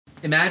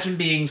Imagine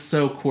being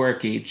so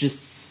quirky,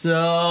 just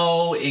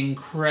so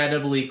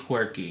incredibly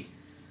quirky,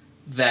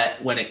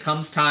 that when it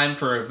comes time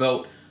for a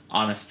vote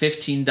on a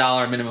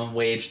 $15 minimum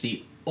wage,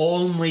 the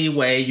only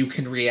way you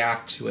can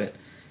react to it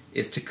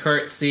is to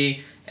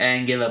curtsy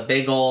and give a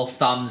big ol'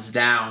 thumbs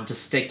down to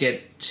stick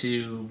it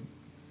to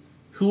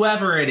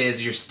whoever it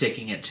is you're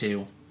sticking it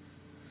to.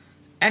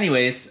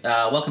 Anyways,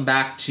 welcome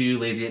back to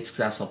Lazy Yet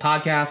Successful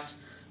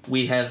Podcasts.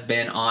 We have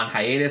been on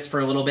hiatus for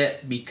a little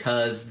bit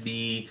because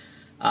the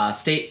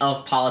state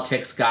of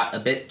politics got a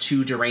bit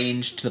too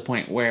deranged to the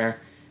point where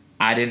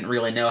I didn't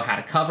really know how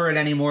to cover it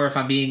anymore, if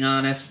I'm being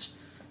honest.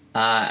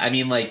 What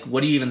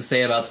do you even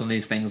say about some of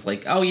these things?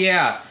 Like, oh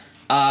yeah,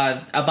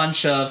 a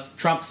bunch of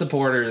Trump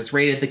supporters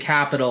raided the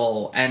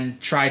Capitol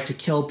and tried to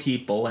kill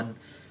people and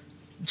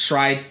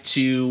tried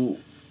to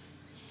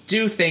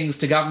do things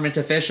to government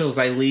officials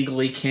I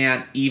legally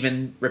can't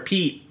even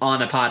repeat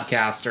on a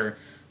podcast, or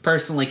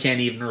personally can't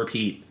even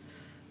repeat.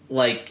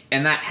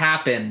 And that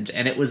happened,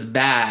 and it was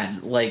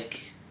bad.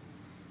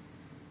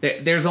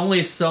 There's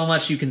only so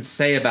much you can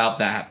say about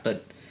that,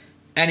 but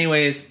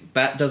anyways,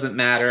 that doesn't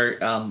matter.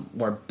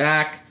 We're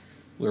back.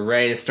 We're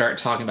ready to start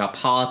talking about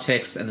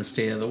politics and the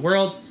state of the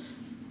world,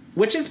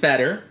 which is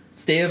better.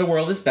 State of the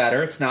world is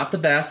better. It's not the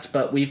best,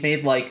 but we've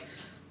made,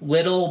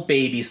 little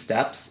baby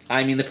steps.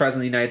 I mean, the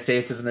President of the United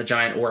States isn't a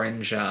giant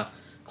orange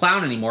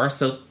clown anymore,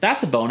 so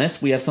that's a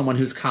bonus. We have someone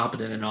who's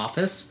competent in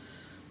office.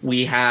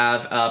 We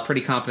have a pretty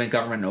competent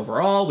government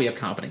overall. We have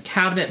competent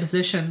cabinet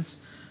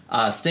positions.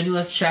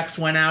 Stimulus checks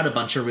went out. A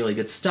bunch of really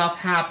good stuff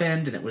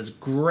happened, and it was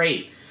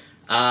great.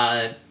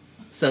 So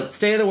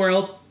state of the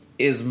world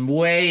is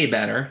way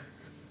better.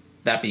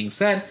 That being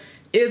said,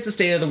 is the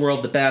state of the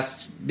world the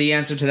best? The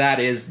answer to that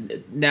is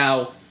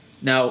no,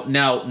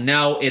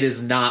 it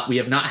is not. We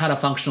have not had a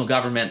functional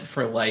government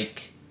for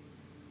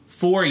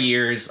 4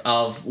 years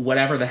of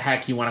whatever the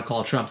heck you want to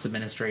call Trump's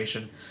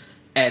administration.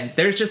 And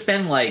there's just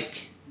been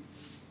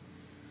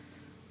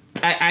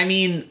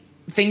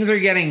things are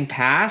getting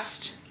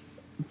passed,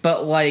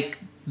 but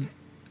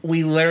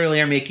we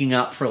literally are making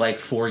up for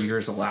 4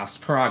 years of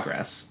lost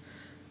progress.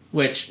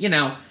 Which,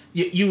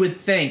 you would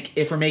think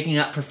if we're making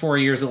up for 4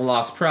 years of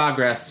lost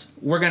progress,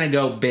 we're going to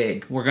go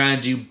big. We're going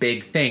to do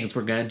big things.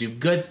 We're going to do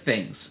good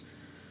things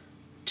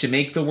to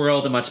make the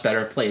world a much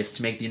better place,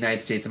 to make the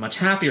United States a much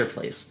happier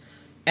place.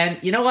 And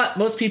you know what?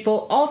 Most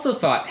people also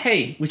thought,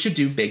 hey, we should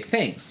do big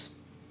things.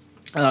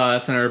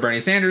 Senator Bernie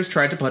Sanders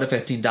tried to put a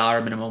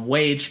 $15 minimum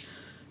wage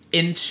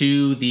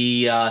into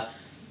the...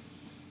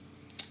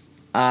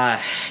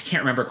 I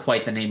can't remember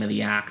quite the name of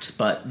the act,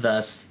 but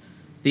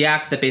the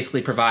act that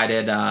basically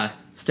provided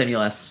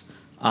stimulus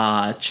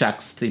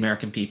checks to the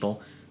American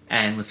people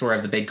and was sort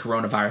of the big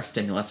coronavirus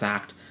stimulus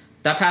act.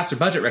 That passed their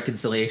budget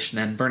reconciliation,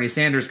 and Bernie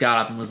Sanders got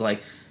up and was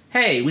like,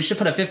 hey, we should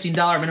put a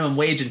 $15 minimum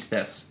wage into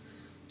this.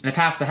 And it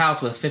passed the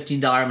House with a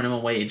 $15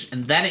 minimum wage,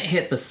 and then it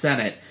hit the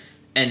Senate,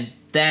 and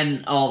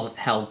then all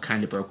hell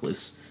kind of broke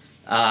loose.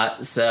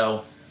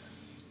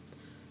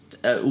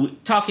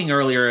 Talking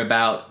earlier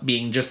about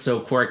being just so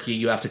quirky,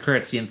 you have to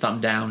curtsy and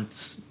thumbs down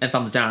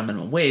on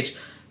minimum wage.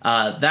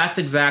 That's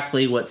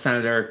exactly what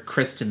Senator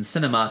Kyrsten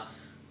Sinema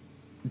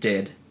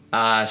did.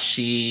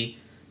 She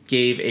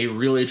gave a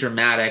really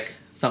dramatic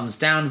thumbs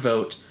down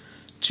vote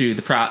to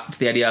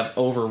the idea of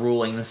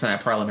overruling the Senate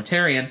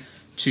parliamentarian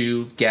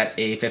to get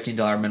a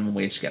 $15 minimum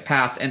wage to get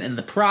passed. And in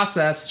the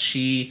process,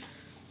 she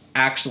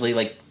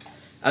actually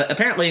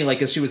apparently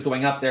as she was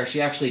going up there,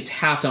 she actually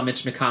tapped on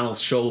Mitch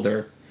McConnell's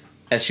shoulder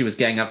as she was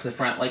getting up to the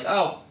front,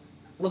 oh,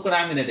 look what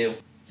I'm going to do.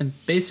 And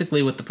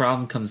basically what the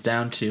problem comes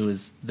down to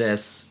is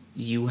this.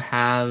 You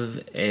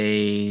have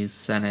a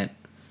Senate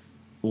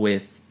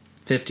with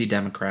 50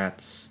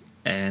 Democrats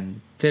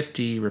and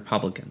 50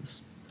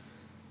 Republicans.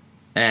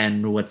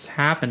 And what's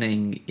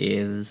happening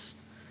is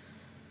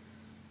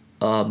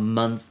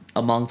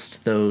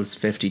amongst those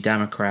 50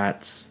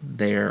 Democrats,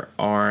 there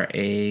are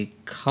a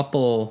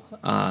couple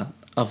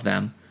of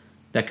them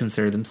that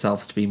consider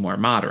themselves to be more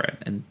moderate.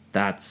 And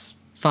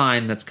that's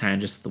fine, that's kind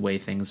of just the way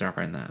things are,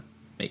 and that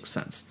makes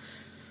sense.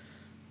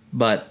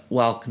 But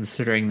while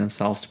considering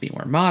themselves to be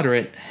more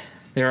moderate,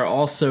 they're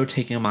also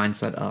taking a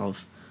mindset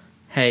of,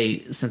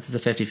 hey, since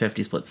it's a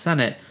 50-50 split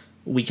Senate,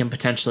 we can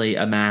potentially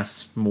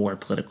amass more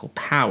political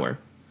power,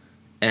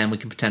 and we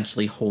can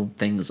potentially hold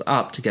things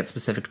up to get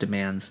specific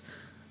demands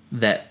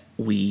that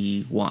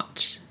we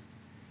want.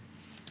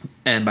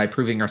 And by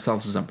proving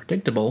ourselves as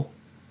unpredictable,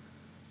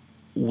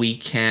 we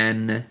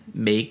can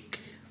make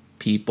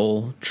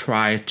people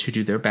try to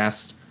do their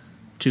best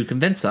to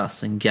convince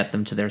us and get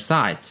them to their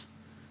sides.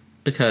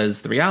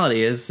 Because the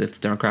reality is, if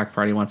the Democratic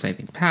Party wants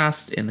anything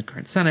passed in the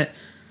current Senate,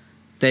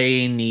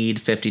 they need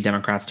 50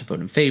 Democrats to vote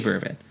in favor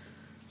of it.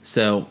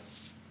 So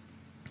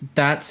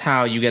that's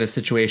how you get a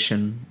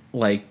situation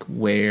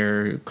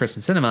where Kyrsten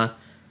Sinema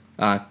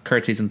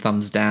curtsies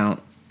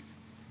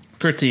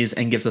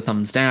and gives a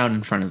thumbs down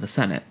in front of the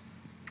Senate.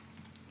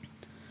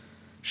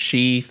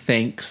 She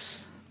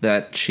thinks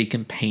that she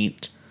can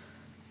paint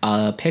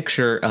a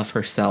picture of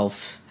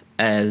herself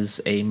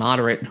as a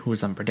moderate who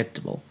is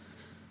unpredictable.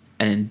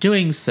 And in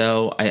doing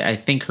so, I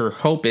think her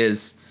hope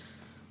is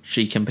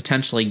she can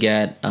potentially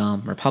get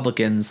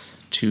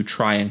Republicans to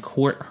try and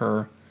court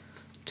her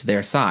to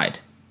their side,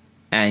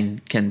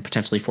 and can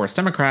potentially force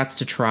Democrats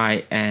to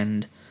try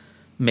and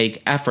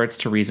make efforts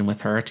to reason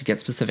with her to get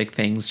specific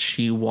things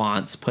she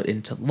wants put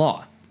into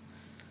law.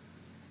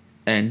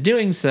 And in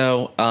doing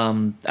so,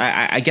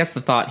 I guess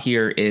the thought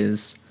here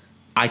is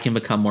I can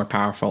become more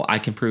powerful. I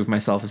can prove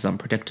myself as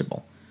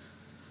unpredictable.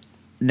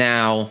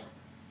 Now,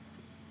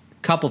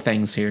 couple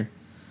things here.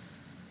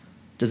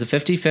 Does a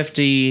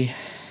 50-50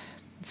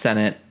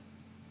 Senate,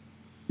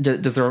 in a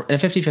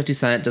 50-50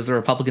 Senate, does the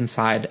Republican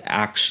side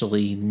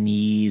actually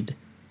need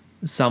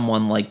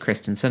someone like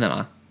Kyrsten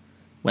Sinema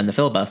when the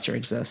filibuster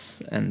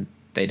exists? And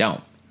they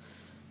don't.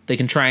 They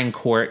can try and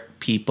court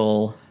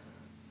people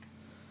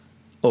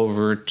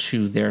over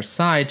to their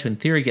side to, in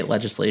theory, get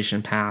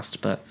legislation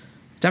passed, but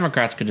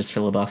Democrats could just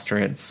filibuster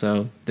it,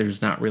 so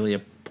there's not really a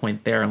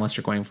point there unless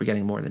you're going for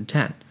getting more than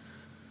 10.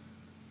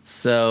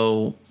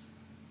 So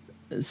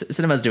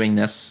Sinema's doing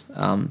this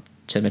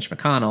to Mitch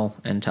McConnell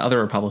and to other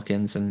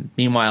Republicans, and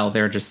meanwhile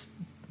they're just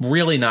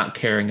really not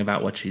caring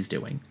about what she's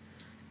doing.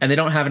 And they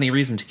don't have any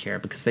reason to care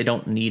because they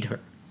don't need her.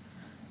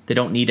 They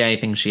don't need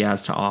anything she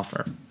has to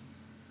offer.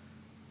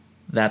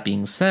 That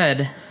being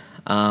said,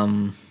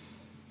 the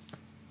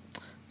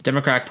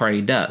Democratic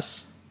Party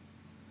does.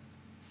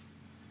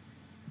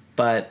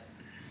 But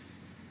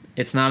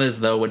it's not as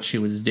though what she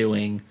was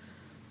doing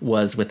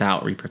was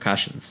without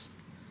repercussions.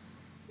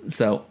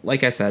 So,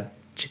 like I said,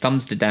 she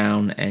thumbs it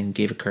down and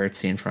gave a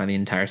curtsy in front of the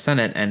entire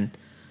Senate, and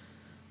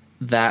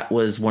that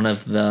was one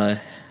of the...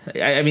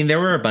 I mean, there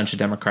were a bunch of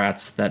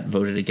Democrats that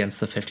voted against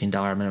the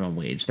 $15 minimum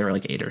wage. There were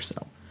like 8 or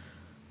so,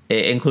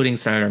 including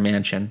Senator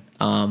Manchin.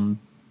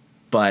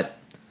 But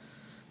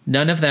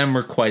none of them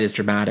were quite as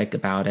dramatic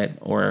about it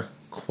or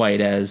quite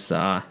as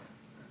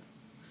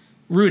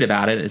rude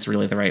about it is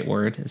really the right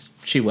word, as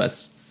she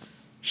was.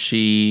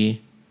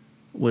 She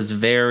was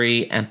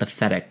very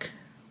empathetic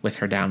with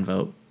her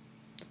downvote.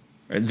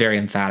 Or very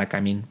emphatic,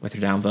 with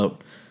her downvote.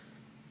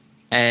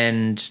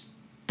 And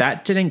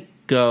that didn't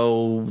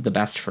go the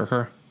best for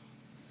her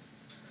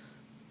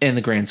in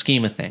the grand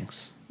scheme of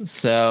things.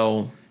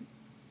 So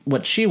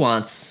what she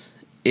wants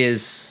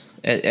is,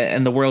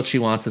 and the world she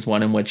wants is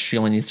one in which she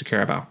only needs to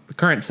care about the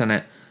current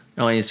Senate,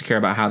 and only needs to care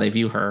about how they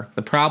view her.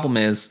 The problem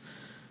is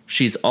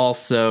she's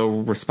also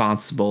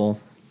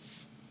responsible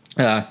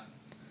with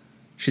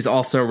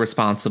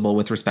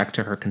respect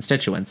to her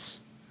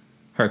constituents.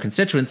 Her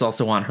constituents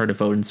also want her to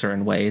vote in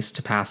certain ways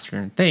to pass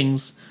certain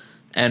things,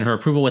 and her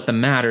approval with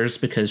them matters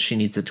because she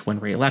needs it to win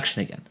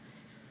re-election again.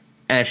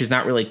 And if she's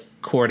not really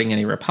courting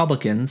any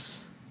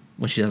Republicans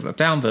when she does that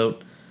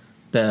downvote,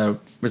 the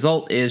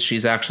result is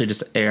she's actually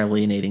just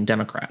alienating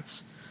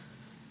Democrats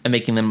and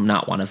making them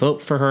not want to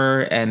vote for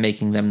her and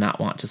making them not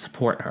want to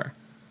support her.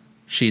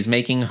 She's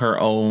making her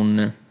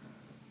own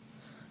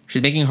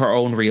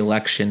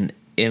re-election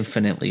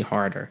infinitely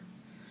harder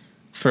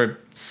for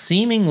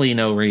seemingly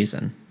no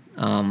reason,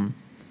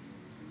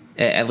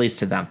 at least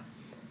to them,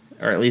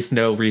 or at least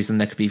no reason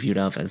that could be viewed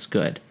of as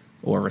good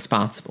or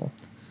responsible.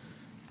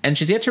 And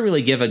she's yet to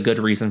really give a good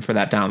reason for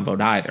that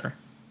downvote either.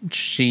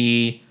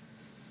 She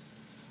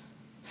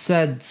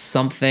said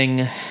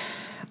something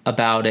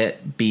about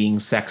it being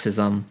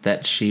sexism,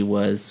 that she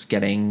was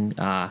getting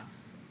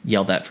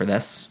yelled at for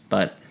this,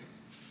 but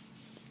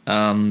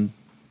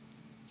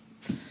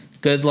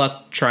good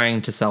luck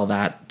trying to sell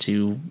that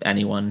to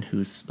anyone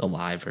who's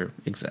alive or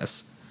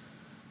exists.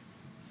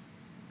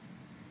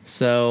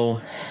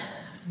 So,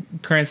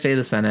 current state of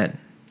the Senate,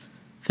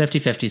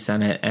 50-50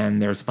 Senate,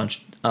 and there's a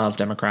bunch of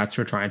Democrats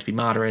who are trying to be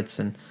moderates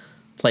and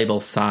play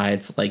both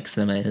sides like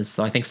Sinema is.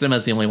 So I think Sinema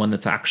is the only one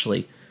that's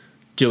actually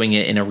doing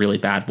it in a really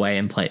bad way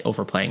and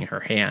overplaying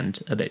her hand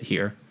a bit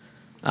here.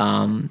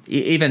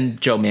 Even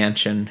Joe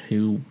Manchin,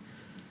 who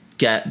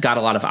got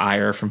a lot of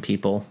ire from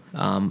people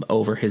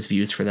over his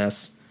views for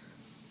this,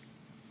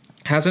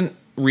 hasn't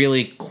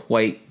really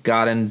quite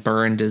gotten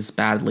burned as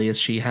badly as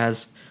she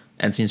has,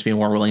 and seems to be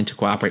more willing to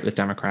cooperate with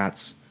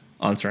Democrats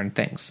on certain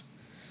things.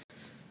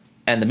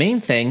 And the main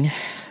thing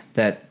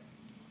that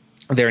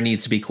there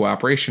needs to be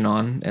cooperation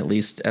on, at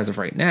least as of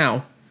right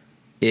now,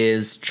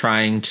 is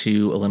trying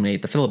to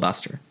eliminate the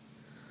filibuster.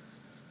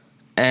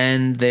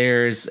 And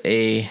there's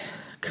a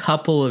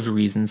couple of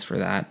reasons for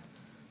that,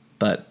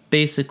 but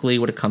basically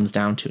what it comes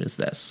down to is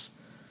this.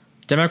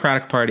 The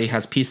Democratic Party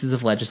has pieces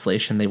of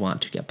legislation they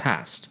want to get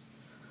passed.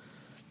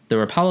 The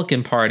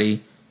Republican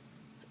Party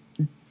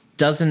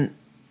doesn't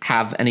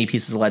have any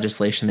pieces of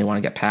legislation they want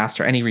to get passed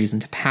or any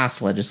reason to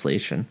pass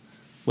legislation.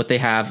 What they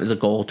have is a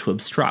goal to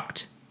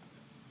obstruct.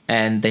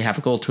 And they have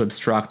a goal to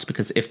obstruct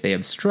because if they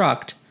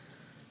obstruct,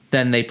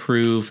 then they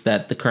prove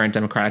that the current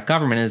Democratic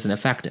government is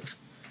ineffective.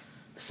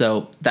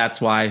 So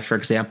that's why, for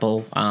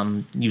example,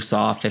 you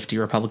saw 50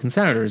 Republican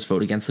senators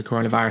vote against the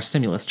coronavirus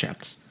stimulus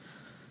checks.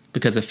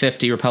 Because if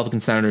 50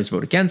 Republican senators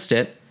vote against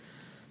it,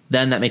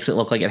 then that makes it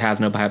look like it has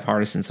no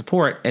bipartisan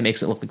support. It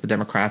makes it look like the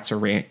Democrats are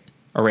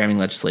ramming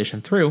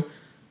legislation through.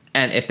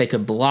 And if they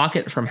could block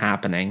it from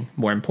happening,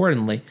 more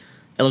importantly,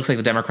 it looks like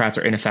the Democrats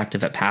are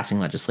ineffective at passing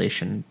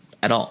legislation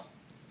at all.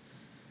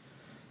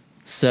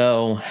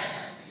 So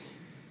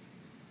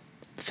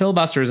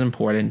filibuster is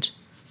important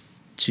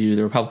to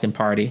the Republican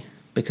Party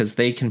because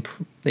they can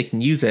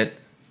use it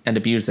and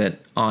abuse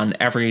it on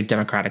every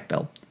Democratic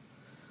bill.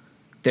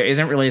 There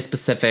isn't really a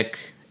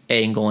specific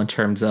angle in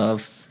terms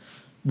of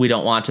we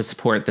don't want to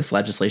support this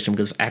legislation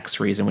because of X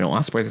reason. We don't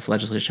want to support this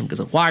legislation because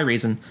of Y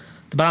reason.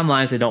 The bottom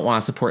line is they don't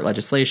want to support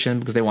legislation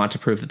because they want to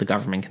prove that the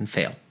government can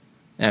fail.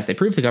 And if they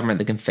prove the government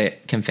that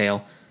can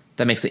fail,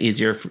 that makes it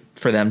easier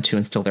for them to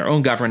instill their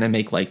own government and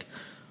make like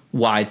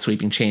wide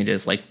sweeping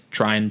changes, like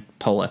try and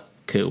pull a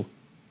coup.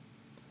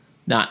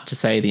 Not to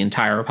say the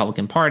entire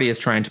Republican Party is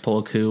trying to pull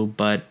a coup,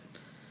 but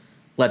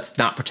let's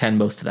not pretend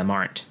most of them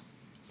aren't.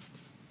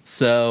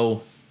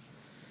 So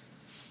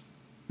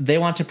they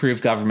want to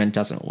prove government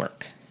doesn't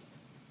work.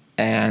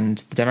 And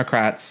the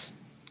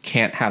Democrats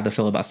can't have the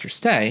filibuster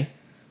stay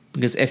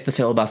because if the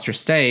filibuster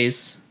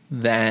stays,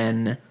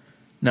 then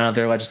none of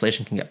their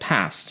legislation can get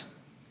passed.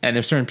 And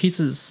there's certain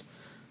pieces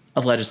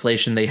of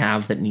legislation they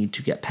have that need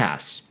to get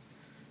passed.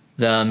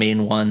 The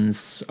main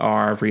ones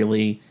are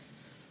really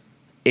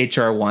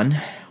H.R. 1,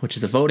 which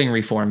is a voting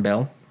reform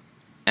bill,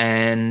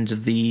 and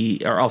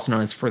are also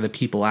known as For the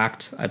People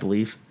Act, I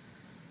believe.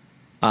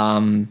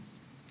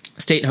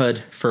 Statehood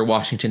for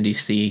Washington,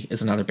 D.C.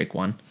 is another big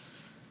one.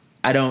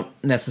 I don't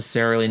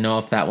necessarily know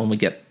if that one would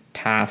get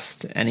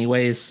passed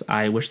anyways.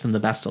 I wish them the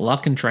best of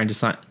luck in trying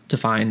to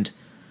find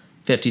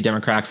 50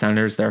 Democratic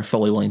senators that are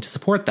fully willing to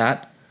support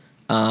that.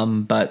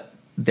 But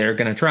they're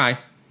going to try,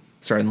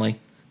 certainly.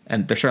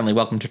 And they're certainly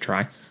welcome to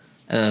try.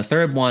 And the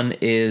third one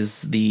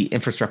is the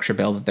infrastructure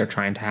bill that they're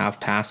trying to have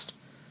passed.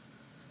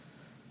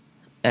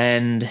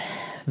 And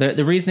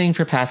the reasoning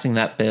for passing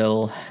that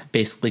bill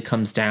basically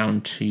comes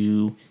down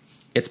to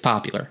it's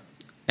popular.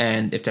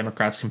 And if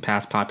Democrats can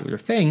pass popular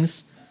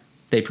things,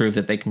 they prove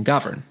that they can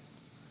govern.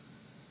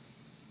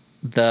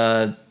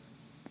 The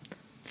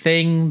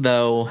thing,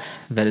 though,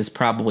 that is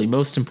probably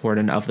most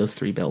important of those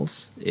three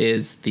bills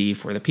is the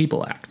For the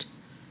People Act.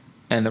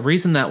 And the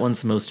reason that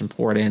one's the most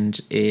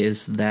important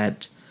is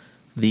that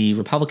the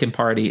Republican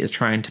Party is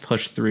trying to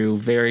push through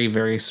very,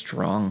 very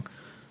strong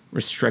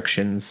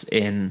restrictions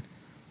in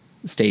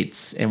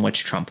states in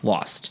which Trump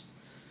lost.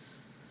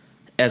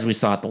 As we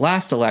saw at the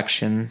last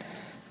election,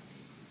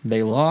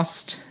 they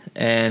lost,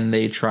 and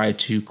they tried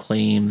to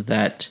claim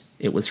that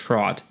it was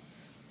fraud.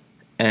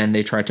 And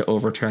they tried to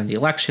overturn the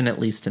election, at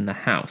least in the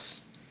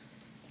House.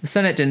 The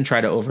Senate didn't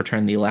try to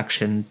overturn the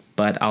election,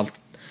 but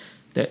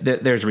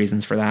there's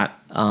reasons for that.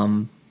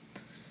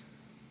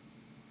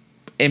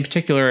 In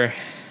particular,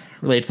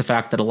 related to the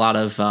fact that a lot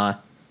of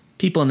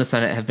people in the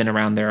Senate have been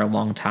around there a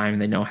long time,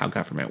 and they know how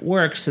government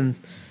works, and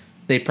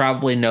they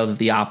probably know that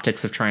the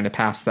optics of trying to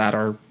pass that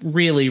are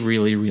really,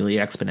 really, really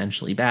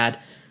exponentially bad.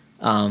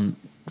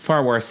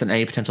 Far worse than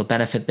any potential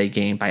benefit they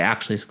gain by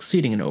actually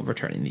succeeding in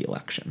overturning the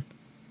election.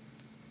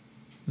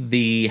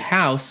 The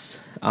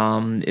House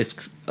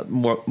is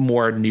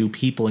more new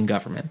people in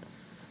government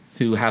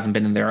who haven't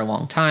been in there a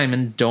long time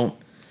and don't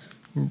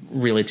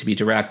really, to be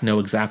direct, know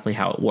exactly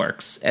how it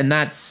works. And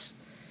that's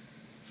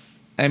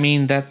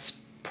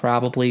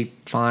probably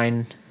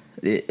fine.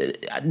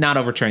 Not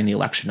overturning the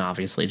election,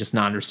 obviously, just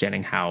not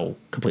understanding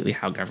completely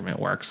how government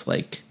works.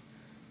 Like,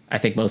 I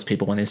think most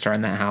people when they start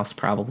in that House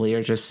probably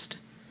are just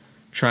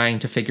trying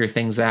to figure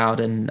things out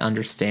and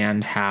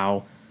understand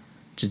how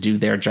to do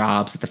their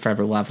jobs at the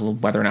federal level,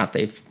 whether or not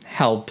they've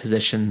held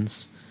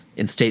positions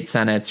in state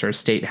senates or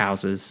state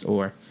houses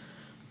or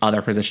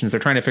other positions. They're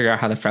trying to figure out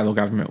how the federal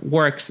government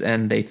works,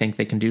 and they think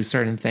they can do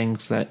certain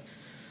things that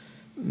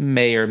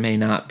may or may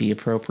not be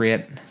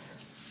appropriate.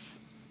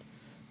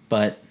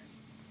 But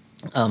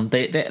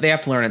they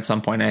have to learn at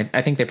some point.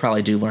 I think they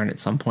probably do learn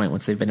at some point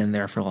once they've been in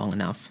there for long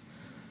enough.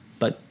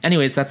 But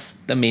anyways, that's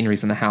the main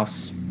reason the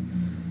House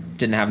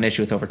didn't have an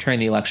issue with overturning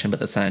the election, but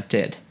the Senate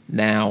did.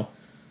 Now,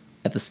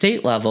 at the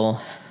state level,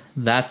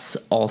 that's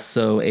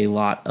also a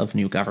lot of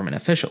new government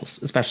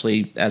officials,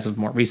 especially as of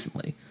more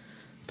recently.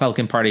 The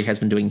Republican Party has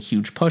been doing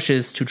huge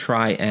pushes to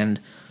try and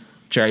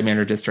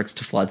gerrymander districts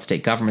to flood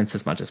state governments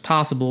as much as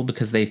possible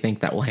because they think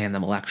that will hand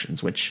them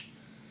elections, which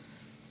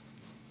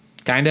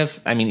kind of,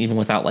 even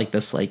without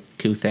this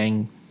coup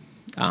thing,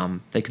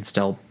 they can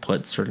still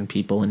put certain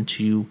people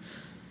into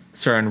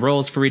certain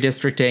roles for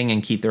redistricting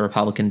and keep the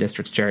Republican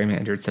districts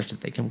gerrymandered such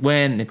that they can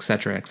win, et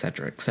cetera, et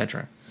cetera, et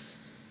cetera.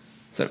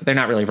 So they're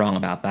not really wrong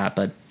about that.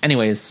 But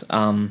anyways,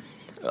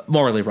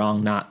 morally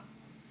wrong, not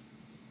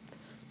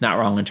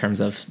wrong in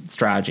terms of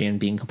strategy and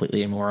being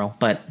completely immoral.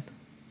 But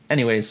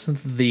anyways,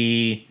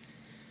 the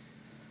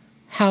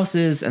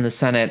Houses and the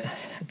Senate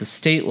at the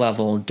state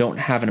level don't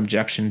have an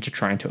objection to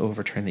trying to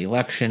overturn the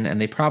election, and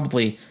they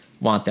probably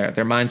want their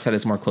mindset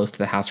is more close to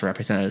the House of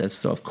Representatives.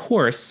 So of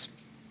course,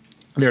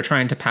 they're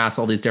trying to pass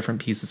all these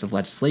different pieces of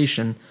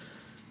legislation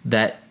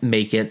that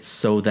make it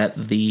so that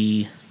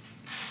the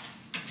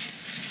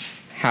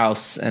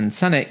House and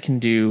Senate can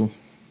do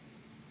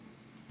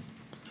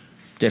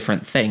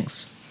different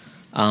things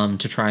to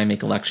try and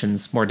make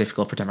elections more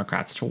difficult for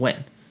Democrats to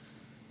win.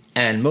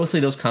 And mostly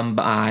those come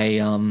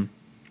by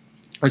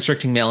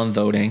restricting mail-in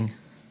voting,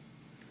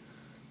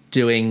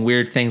 doing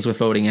weird things with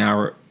voting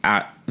hours,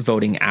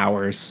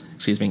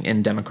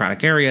 in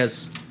Democratic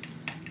areas,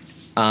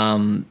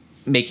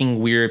 making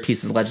weird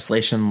pieces of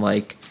legislation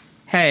like,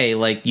 hey,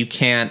 like you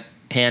can't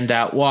hand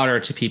out water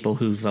to people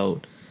who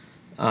vote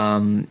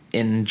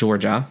in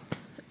Georgia.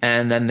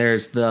 And then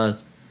there's the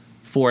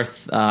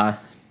fourth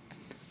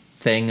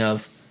thing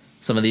of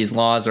some of these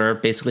laws are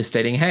basically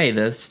stating, hey,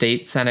 the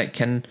state Senate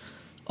can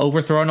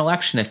overthrow an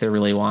election if they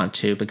really want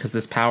to, because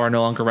this power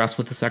no longer rests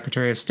with the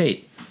Secretary of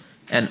State.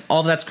 And all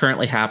of that's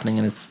currently happening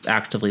and is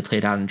actively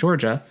played out in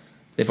Georgia.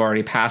 They've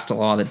already passed a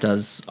law that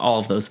does all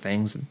of those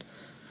things and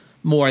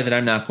more that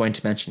I'm not going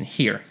to mention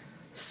here.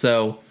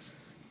 So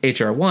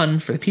H.R. 1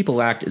 for the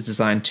People Act is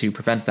designed to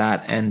prevent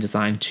that and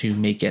designed to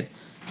make it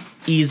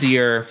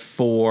easier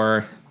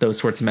for those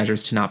sorts of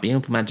measures to not be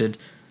implemented,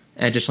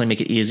 and additionally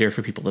make it easier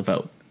for people to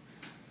vote,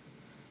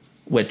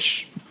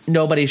 which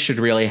nobody should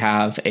really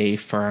have a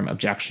firm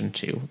objection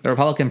to. The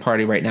Republican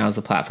Party right now is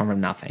a platform of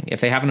nothing.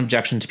 If they have an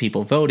objection to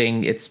people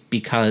voting, it's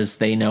because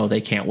they know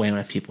they can't win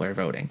if people are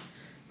voting.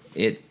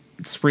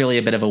 It's really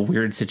a bit of a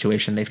weird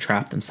situation they've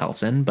trapped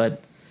themselves in,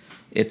 but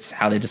it's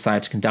how they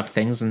decide to conduct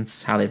things, and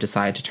it's how they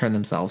decide to turn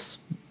themselves.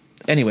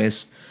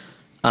 Anyways,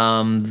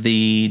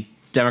 the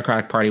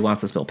Democratic Party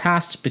wants this bill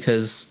passed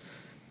because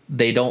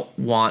they don't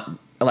want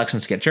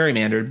elections to get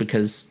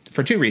gerrymandered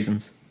for two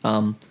reasons.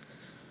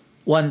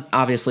 One,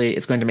 obviously,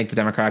 it's going to make it's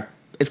going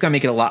to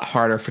make it a lot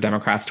harder for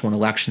Democrats to win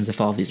elections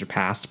if all of these are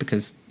passed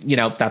because,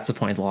 that's the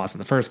point of the laws in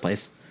the first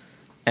place.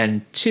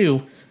 And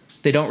two,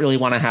 they don't really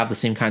want to have the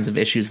same kinds of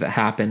issues that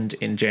happened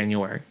in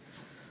January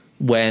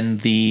when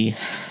the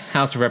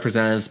House of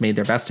Representatives made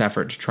their best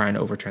effort to try and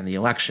overturn the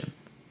election.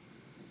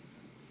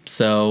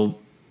 So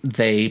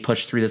they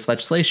pushed through this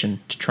legislation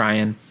to try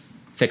and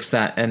fix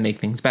that and make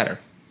things better.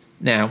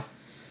 Now,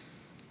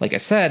 like I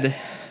said,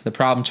 the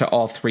problem to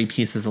all three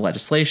pieces of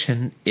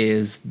legislation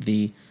is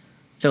the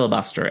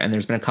filibuster, and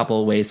there's been a couple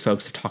of ways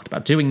folks have talked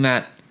about doing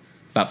that,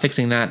 about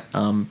fixing that.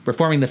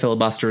 Reforming the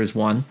filibuster is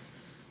one,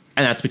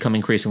 and that's become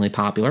increasingly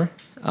popular.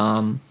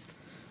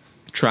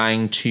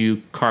 Trying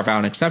to carve out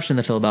an exception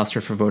to the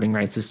filibuster for voting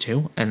rights is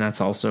two, and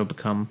that's also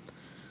become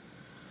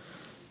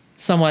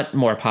somewhat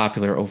more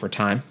popular over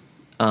time.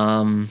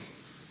 And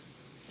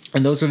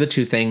those are the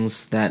two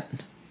things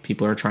that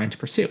people are trying to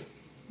pursue.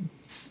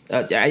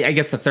 I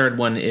guess the third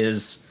one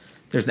is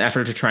there's an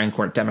effort to try and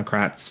court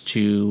Democrats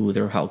to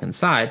the Republican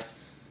side,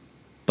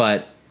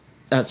 but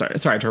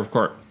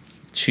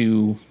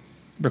to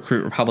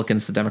recruit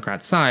Republicans to the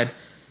Democrat side.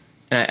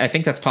 And I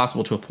think that's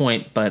possible to a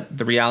point, but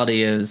the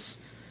reality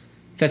is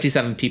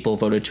 57 people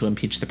voted to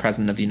impeach the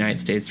President of the United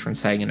States for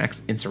inciting an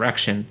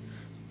insurrection,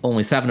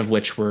 only 7 of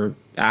which were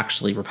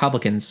actually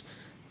Republicans.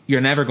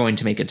 You're never going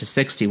to make it to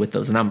 60 with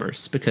those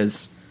numbers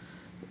because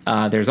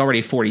there's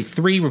already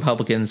 43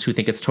 Republicans who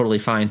think it's totally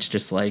fine to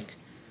just tell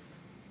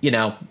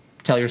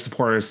your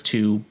supporters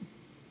to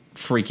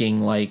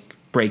freaking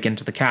break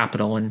into the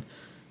Capitol and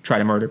try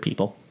to murder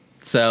people.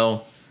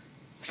 So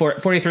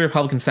 43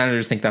 Republican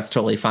senators think that's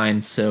totally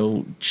fine.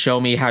 So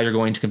show me how you're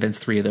going to convince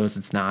 3 of those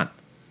it's not.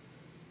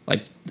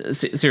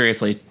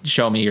 Seriously,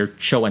 show me or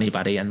show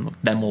anybody, and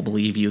then we'll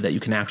believe you that you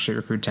can actually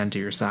recruit 10 to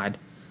your side.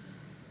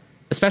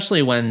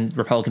 Especially when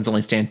Republicans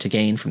only stand to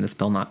gain from this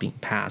bill not being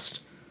passed.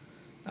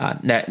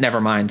 Never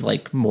mind,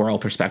 moral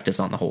perspectives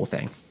on the whole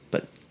thing.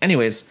 But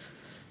anyways,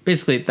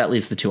 basically, that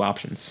leaves the two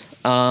options.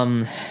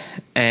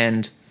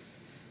 And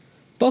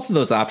both of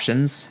those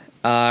options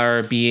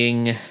are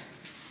being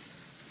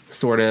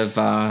sort of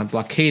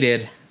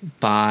blockaded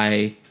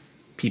by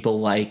people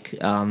like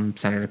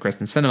Senator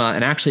Kristen Sinema,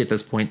 and actually at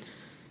this point,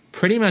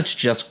 pretty much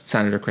just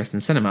Senator Kristen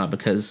Sinema,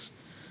 because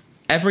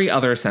every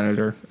other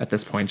senator at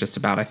this point, just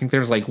about, I think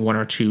there's 1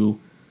 or 2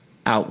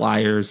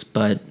 outliers,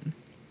 but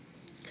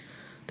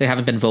they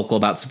haven't been vocal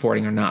about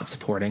supporting or not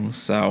supporting,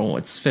 so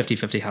it's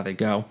 50-50 how they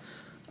go.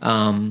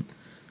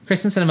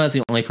 Kristen Sinema is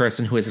the only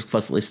person who has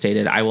explicitly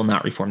stated, I will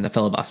not reform the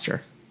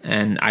filibuster,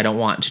 and I don't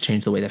want to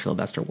change the way the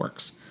filibuster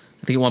works.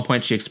 I think at one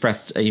point she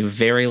expressed a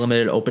very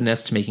limited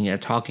openness to making it a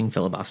talking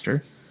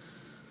filibuster,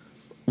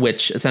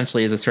 which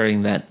essentially is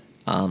asserting that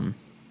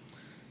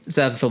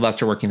instead of the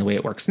filibuster working the way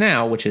it works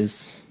now, which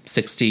is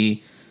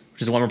 60,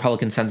 which is one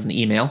Republican sends an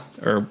email,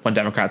 or one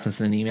Democrat sends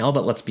an email,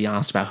 but let's be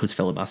honest about who's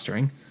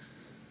filibustering.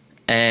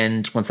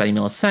 And once that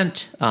email is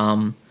sent,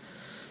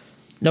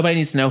 nobody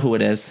needs to know who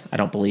it is, I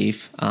don't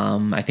believe.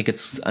 I think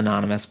it's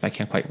anonymous, but I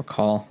can't quite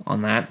recall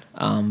on that.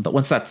 But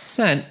once that's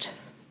sent,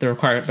 the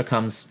requirement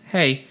becomes,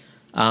 hey,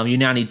 you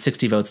now need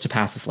 60 votes to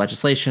pass this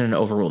legislation and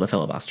overrule the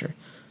filibuster.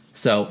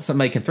 So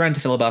somebody can threaten to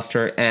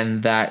filibuster,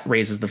 and that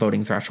raises the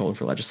voting threshold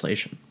for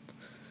legislation.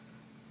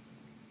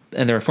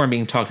 And the reform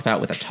being talked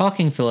about with a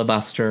talking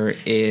filibuster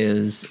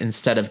is,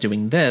 instead of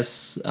doing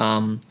this,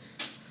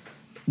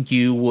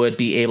 you would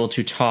be able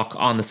to talk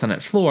on the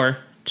Senate floor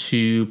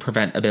to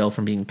prevent a bill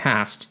from being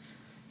passed,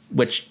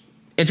 which,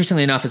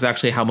 interestingly enough, is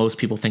actually how most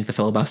people think the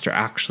filibuster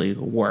actually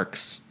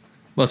works.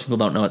 Most people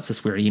don't know it's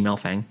this weird email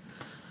thing.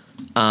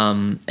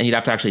 And you'd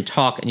have to actually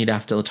talk, and you'd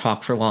have to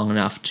talk for long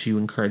enough to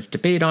encourage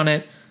debate on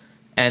it.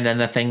 And then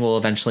the thing will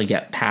eventually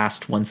get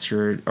passed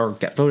or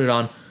get voted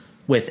on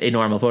with a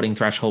normal voting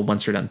threshold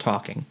once you're done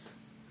talking.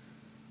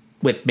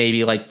 With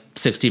maybe like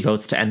 60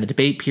 votes to end the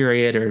debate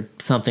period or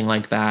something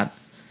like that.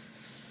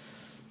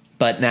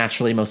 But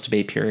naturally, most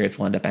debate periods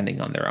will end up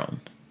ending on their own.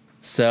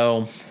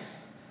 So,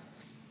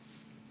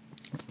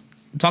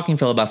 talking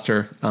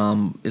filibuster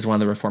is one of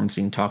the reforms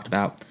being talked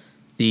about.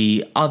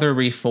 The other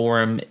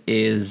reform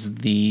is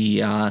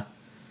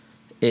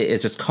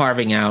is just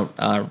carving out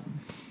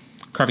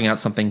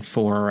something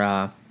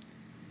for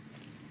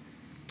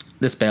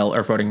this bill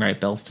or voting right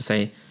bills to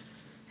say,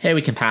 hey,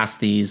 we can pass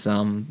these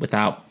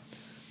without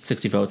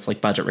 60 votes, like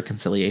budget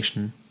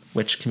reconciliation,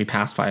 which can be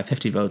passed via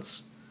 50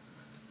 votes.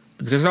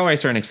 Because there's always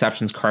certain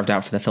exceptions carved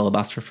out for the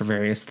filibuster for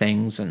various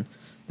things, and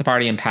the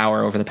party in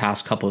power over the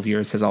past couple of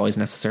years has always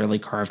necessarily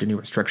carved a new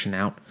restriction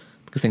out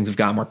because things have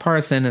gotten more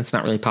partisan and it's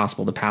not really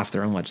possible to pass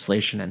their own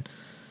legislation and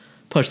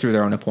push through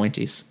their own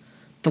appointees,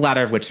 the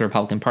latter of which the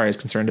Republican Party is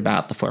concerned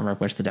about, the former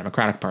of which the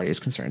Democratic Party is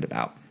concerned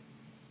about.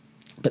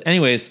 But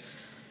anyways,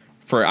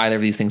 for either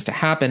of these things to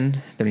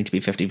happen, there need to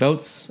be 50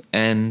 votes,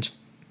 and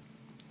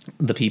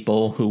the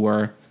people who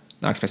were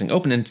not expressing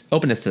openness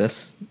to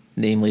this,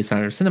 namely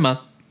Senator Sinema,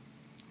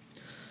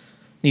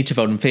 need to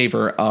vote in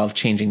favor of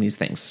changing these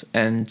things.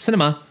 And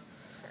Sinema,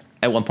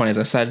 at one point, as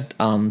I said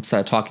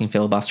a talking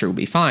filibuster would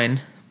be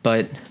fine,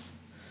 but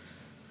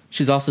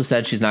she's also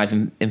said she's not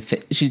even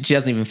she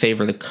doesn't even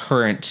favor the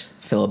current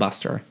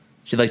filibuster.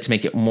 She'd like to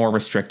make it more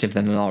restrictive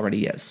than it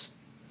already is.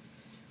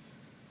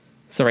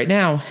 So right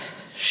now,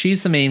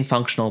 she's the main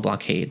functional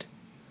blockade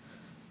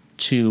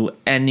to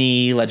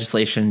any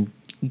legislation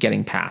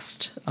getting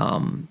passed,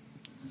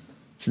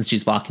 since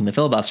she's blocking the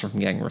filibuster from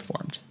getting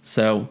reformed.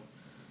 So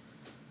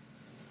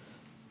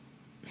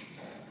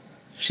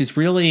she's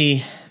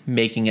really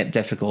making it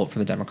difficult for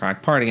the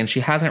Democratic Party, and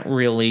she hasn't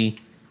really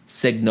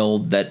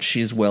signaled that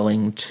she's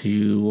willing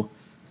to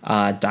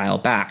dial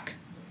back,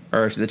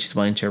 or that she's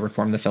willing to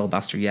reform the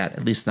filibuster yet,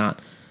 at least not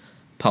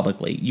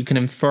publicly. You can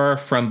infer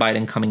from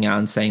Biden coming out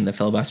and saying the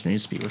filibuster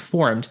needs to be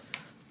reformed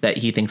that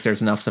he thinks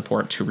there's enough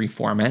support to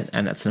reform it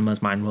and that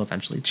Sinema's mind will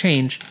eventually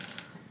change,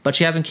 but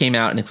she hasn't came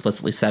out and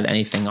explicitly said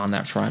anything on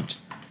that front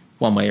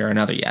one way or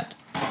another yet.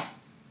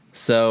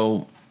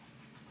 So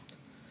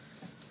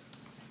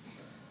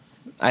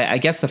I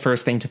guess the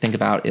first thing to think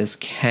about is,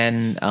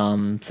 can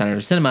Senator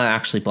Sinema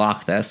actually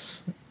block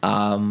this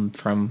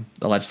from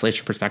the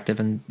legislature perspective?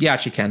 And yeah,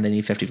 she can. They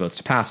need 50 votes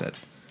to pass it.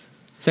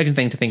 Second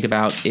thing to think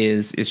about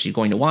is she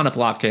going to want to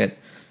block it?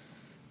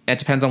 It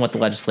depends on what the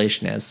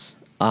legislation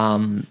is.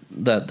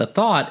 The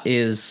thought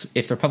is,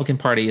 if the Republican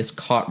Party is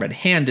caught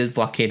red-handed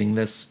blockading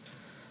this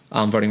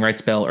voting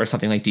rights bill or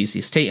something like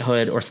DC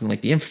statehood or something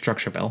like the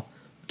infrastructure bill,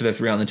 which are the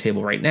three on the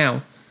table right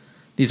now,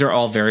 these are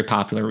all very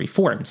popular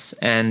reforms.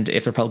 And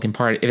if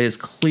it is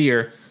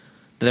clear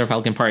that the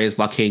Republican Party is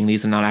blockading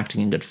these and not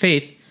acting in good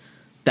faith,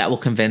 that will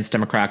convince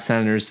Democratic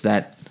senators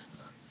that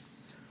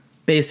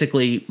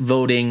basically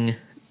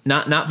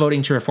not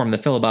voting to reform the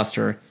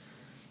filibuster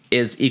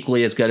is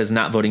equally as good as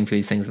not voting for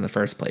these things in the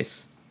first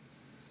place.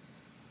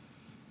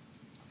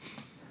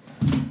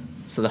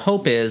 So the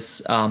hope is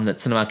that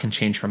Sinema can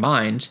change her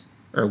mind,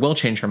 or will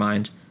change her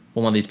mind,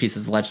 when one of these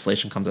pieces of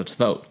legislation comes up to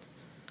vote.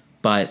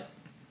 But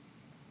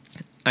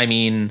I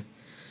mean,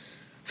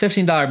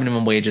 $15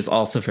 minimum wage is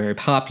also very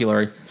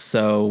popular,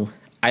 so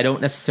I don't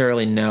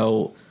necessarily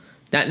know,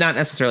 not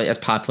necessarily as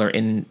popular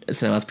in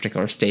Sinema's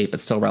particular state, but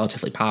still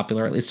relatively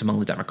popular, at least among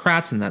the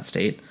Democrats in that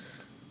state.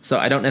 So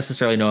I don't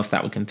necessarily know if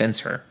that would convince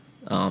her.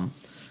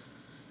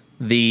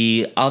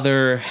 The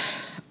other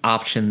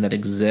option that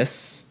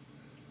exists,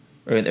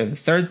 or the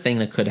third thing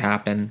that could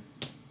happen,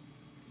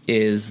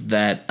 is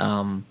that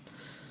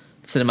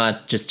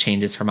Sinema just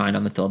changes her mind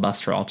on the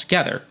filibuster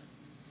altogether.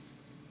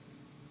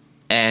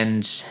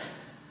 And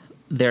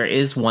there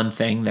is one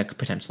thing that could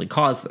potentially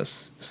cause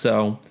this.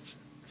 So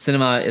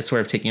Sinema is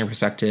sort of taking a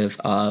perspective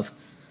of,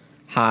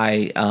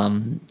 hi,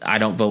 I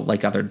don't vote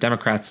like other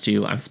Democrats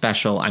do. I'm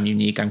special. I'm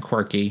unique. I'm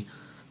quirky.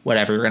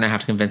 Whatever. You're going to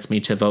have to convince me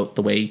to vote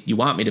the way you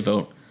want me to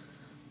vote.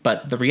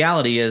 But the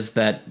reality is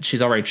that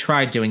she's already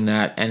tried doing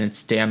that, and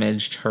it's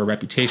damaged her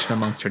reputation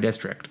amongst her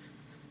district.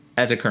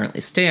 As it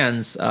currently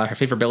stands, her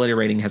favorability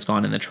rating has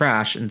gone in the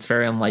trash, and it's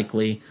very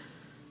unlikely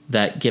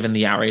that, given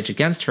the outrage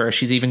against her,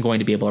 she's even going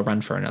to be able to run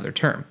for another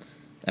term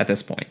at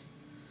this point.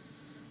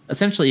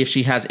 Essentially, if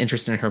she has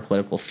interest in her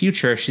political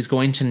future, she's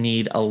going to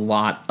need a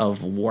lot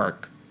of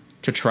work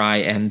to try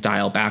and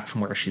dial back from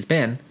where she's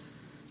been,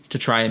 to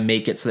try and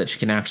make it so that she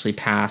can actually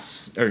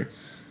pass, or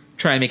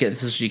try and make it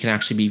so she can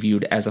actually be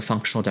viewed as a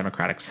functional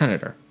Democratic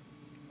senator.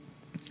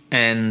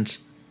 And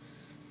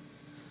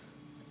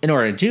in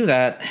order to do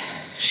that,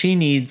 she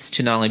needs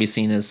to not only be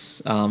seen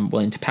as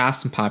willing to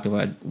pass some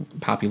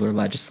popular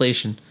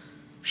legislation,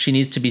 she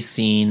needs to be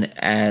seen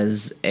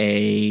as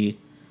a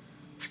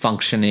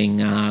functioning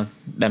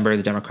member of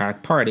the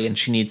Democratic Party, and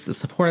she needs the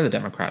support of the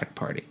Democratic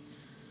Party.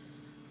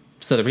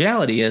 So the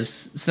reality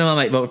is, Sinema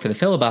might vote for the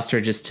filibuster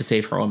just to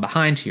save her own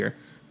behind here,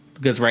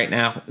 because right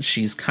now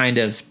she's kind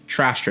of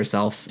trashed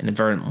herself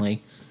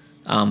inadvertently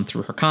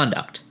through her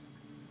conduct.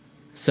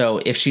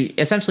 So if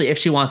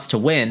she wants to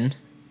win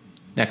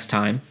next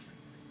time,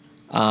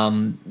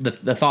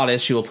 the thought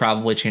is she will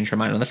probably change her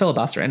mind on the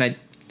filibuster, and I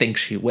think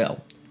she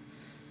will.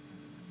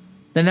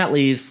 Then that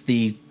leaves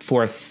the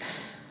fourth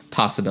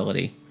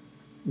possibility,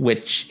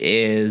 which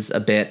is a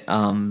bit,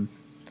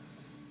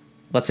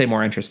 let's say,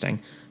 more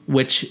interesting,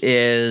 which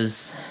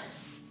is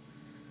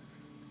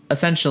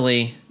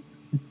essentially,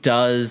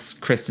 does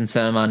Kyrsten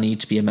Sinema need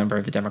to be a member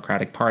of the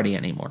Democratic Party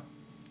anymore?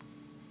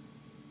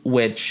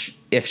 Which,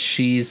 if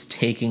she's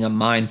taking a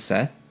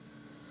mindset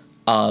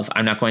of,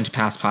 I'm not going to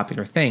pass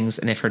popular things,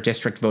 and if her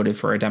district voted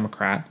for a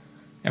Democrat,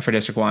 if her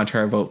district wanted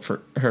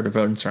her to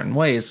vote in certain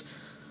ways,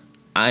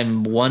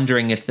 I'm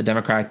wondering if the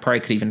Democratic Party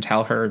could even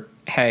tell her,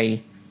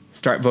 hey,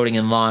 start voting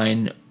in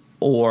line,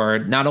 or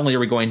not only are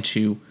we going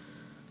to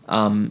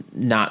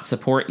not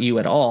support you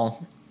at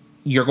all,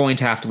 you're going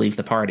to have to leave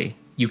the party.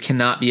 You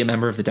cannot be a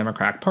member of the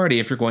Democratic Party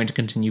if you're going to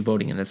continue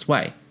voting in this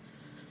way.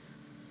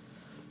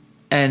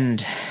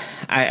 And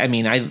I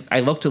mean, I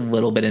looked a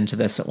little bit into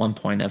this at one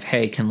point of,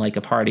 hey, can like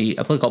a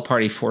political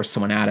party force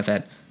someone out of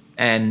it?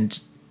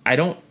 And I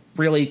don't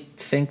really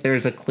think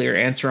there's a clear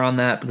answer on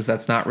that, because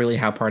that's not really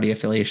how party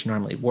affiliation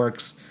normally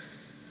works.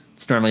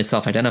 It's normally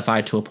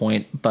self-identified to a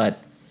point,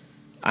 but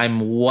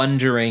I'm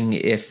wondering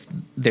if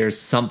there's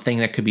something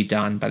that could be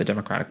done by the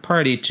Democratic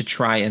Party to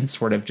try and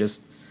sort of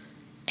just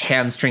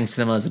hamstring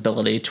Sinema's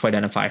ability to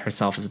identify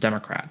herself as a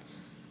Democrat.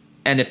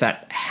 And if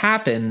that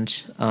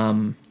happened,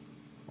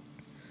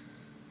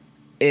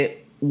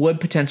 it would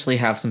potentially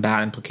have some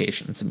bad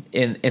implications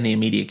in the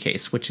immediate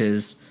case, which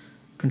is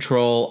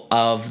control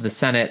of the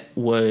Senate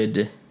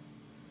would...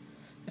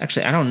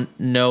 Actually, I don't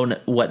know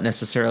what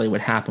necessarily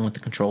would happen with the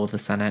control of the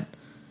Senate,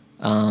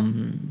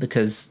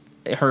 because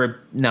her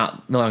no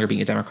longer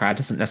being a Democrat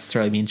doesn't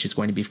necessarily mean she's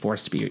going to be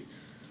forced to be a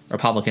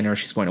Republican, or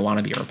she's going to want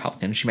to be a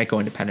Republican. She might go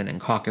independent and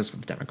caucus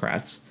with the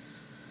Democrats,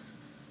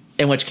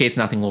 in which case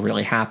nothing will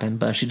really happen.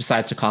 But if she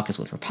decides to caucus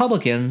with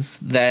Republicans,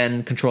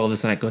 then control of the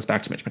Senate goes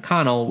back to Mitch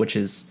McConnell, which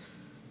is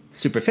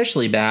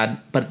superficially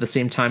bad. But at the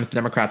same time, if the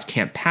Democrats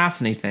can't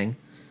pass anything,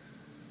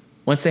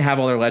 once they have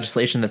all their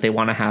legislation that they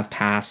want to have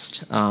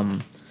passed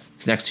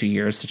for the next 2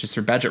 years, such as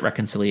their budget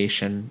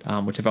reconciliation,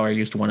 which they've already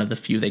used one of the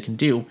few they can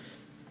do,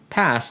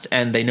 passed,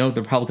 and they know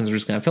the Republicans are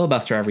just going to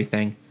filibuster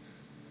everything,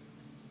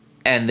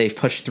 and they've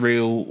pushed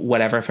through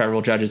whatever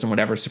federal judges and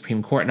whatever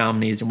Supreme Court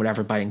nominees and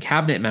whatever Biden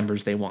cabinet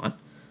members they want,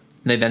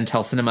 and they then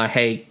tell Sinema,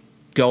 hey,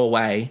 go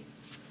away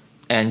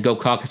and go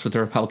caucus with the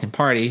Republican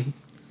Party,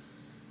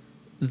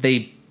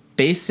 they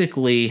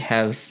basically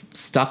have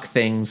stuck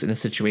things in a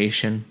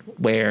situation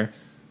where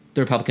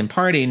the Republican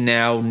Party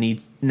now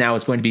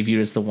is going to be viewed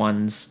as the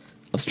ones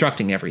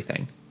obstructing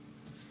everything,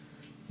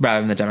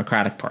 rather than the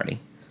Democratic Party.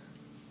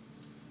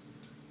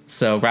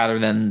 So rather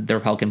than the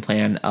Republican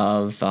plan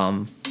of,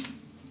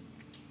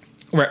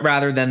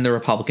 rather than the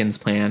Republicans'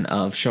 plan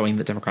of showing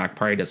the Democratic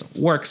Party doesn't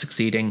work,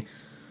 succeeding,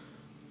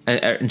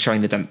 and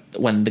showing that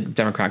when the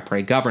Democratic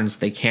Party governs,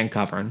 they can't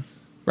govern,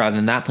 rather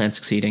than that plan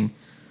succeeding,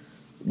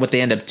 what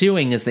they end up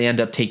doing is they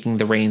end up taking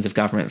the reins of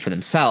government for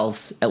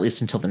themselves, at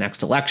least until the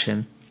next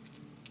election,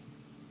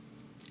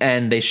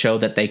 and they show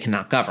that they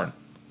cannot govern.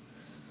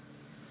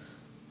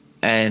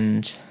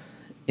 And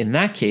in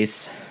that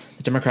case,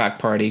 the Democratic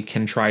Party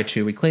can try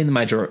to reclaim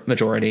the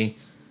majority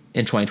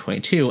in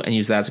 2022 and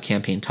use that as a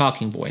campaign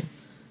talking point,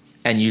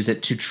 and use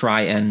it to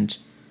try and,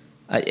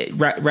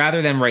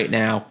 rather than right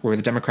now where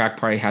the Democratic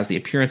Party has the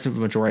appearance of a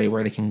majority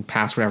where they can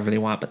pass whatever they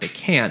want, but they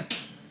can't,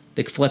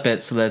 they flip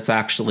it so that it's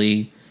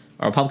actually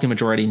a Republican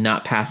majority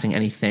not passing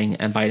anything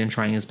and Biden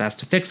trying his best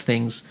to fix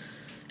things.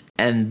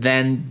 And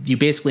then you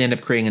basically end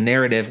up creating a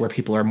narrative where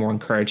people are more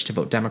encouraged to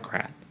vote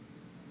Democrat.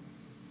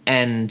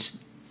 And,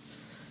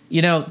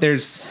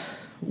 there's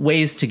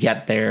ways to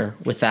get there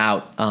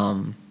without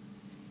doing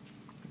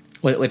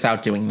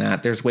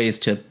that. There's ways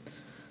to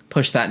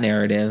push that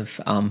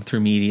narrative through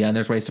media, and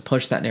there's ways to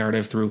push that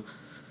narrative through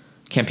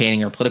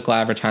campaigning or political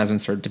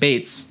advertisements or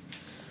debates,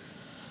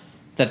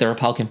 that the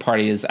Republican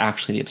Party is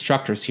actually the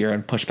obstructors here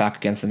and push back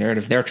against the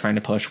narrative they're trying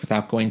to push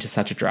without going to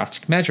such a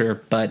drastic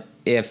measure. But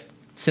if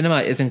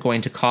Sinema isn't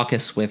going to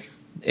caucus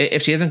with,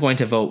 if she isn't going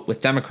to vote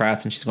with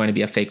Democrats and she's going to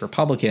be a fake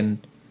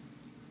Republican,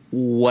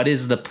 what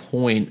is the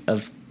point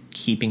of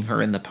keeping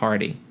her in the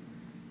party?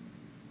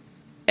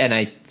 And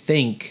I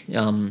think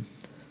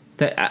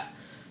that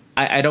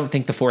I don't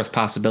think the fourth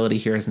possibility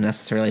here is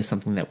necessarily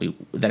something that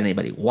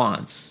anybody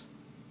wants.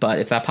 But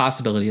if that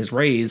possibility is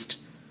raised,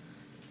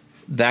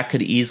 that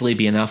could easily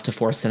be enough to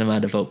force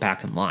Sinema to vote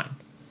back in line.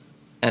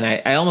 And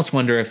I almost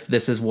wonder if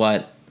this is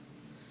what...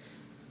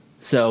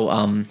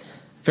 So,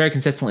 very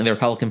consistently, the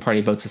Republican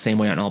Party votes the same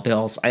way on all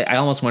bills. I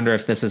almost wonder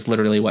if this is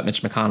literally what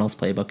Mitch McConnell's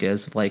playbook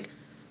is, like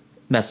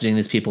messaging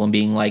these people and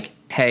being like,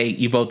 hey,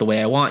 you vote the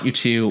way I want you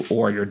to,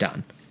 or you're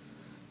done.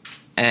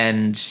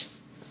 And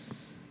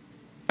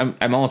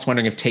I'm almost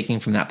wondering if taking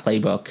from that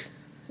playbook,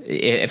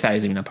 if that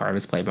is even a part of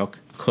his playbook,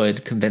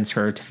 could convince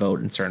her to vote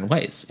in certain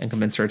ways and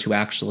convince her to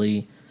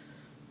actually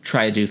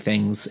try to do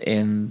things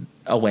in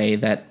a way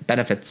that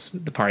benefits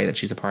the party that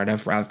she's a part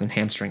of rather than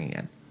hamstringing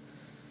it.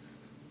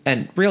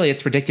 And really,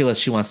 it's ridiculous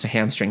she wants to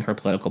hamstring her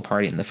political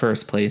party in the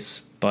first place,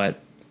 but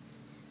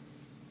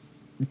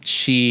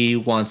she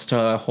wants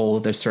to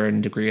hold a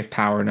certain degree of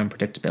power and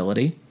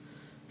unpredictability.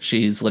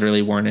 She's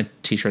literally worn a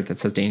t-shirt that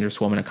says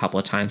Dangerous Woman a couple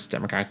of times to the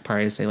Democratic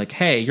Party to say, like,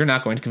 hey, you're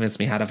not going to convince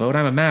me how to vote.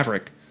 I'm a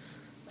maverick.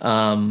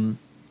 Kind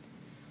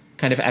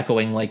of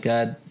echoing like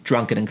a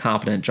drunk and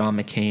incompetent John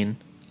McCain.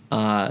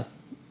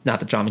 Not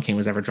that John McCain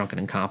was ever drunk and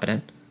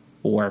incompetent,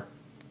 or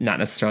not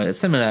necessarily that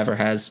Sinema ever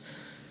has.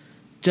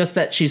 Just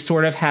that she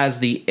sort of has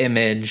the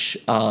image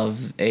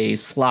of a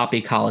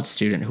sloppy college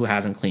student who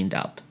hasn't cleaned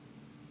up.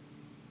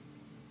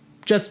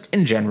 Just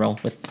in general,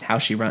 with how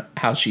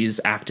she's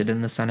acted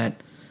in the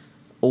Senate,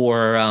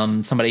 or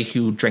somebody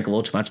who drank a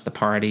little too much at the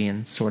party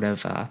and sort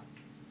of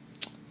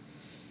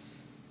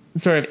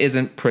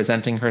isn't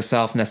presenting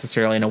herself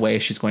necessarily in a way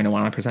she's going to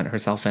want to present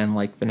herself in,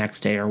 like the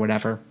next day or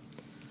whatever.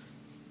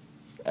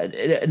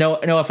 No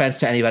offense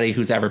to anybody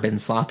who's ever been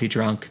sloppy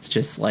drunk. It's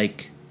just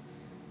like,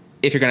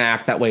 if you're going to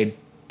act that way,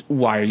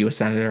 why are you a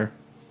senator?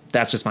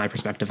 That's just my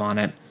perspective on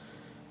it.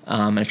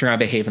 And if you're going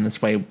to behave in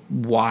this way,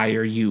 why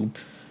are you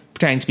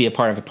pretending to be a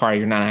part of a party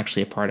you're not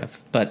actually a part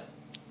of? But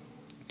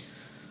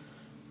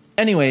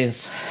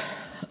anyways,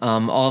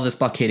 all of this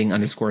blockading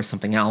underscores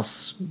something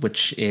else,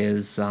 which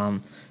is,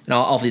 and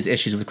all these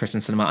issues with Kyrsten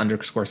Sinema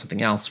underscore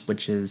something else,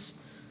 which is,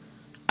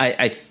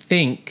 I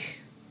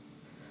think,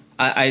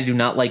 I do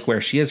not like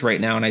where she is right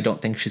now, and I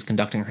don't think she's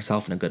conducting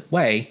herself in a good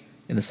way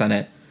in the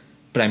Senate,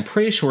 but I'm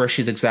pretty sure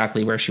she's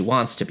exactly where she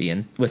wants to be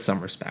in, with some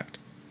respect.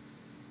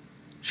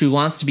 She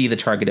wants to be the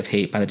target of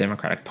hate by the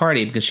Democratic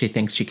Party because she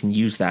thinks she can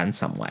use that in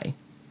some way.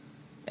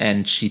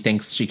 And she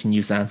thinks she can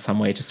use that in some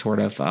way to sort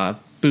of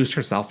boost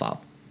herself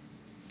up.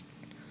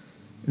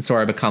 And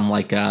sort of become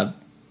like a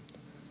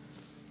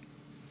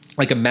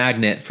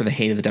magnet for the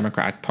hate of the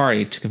Democratic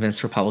Party to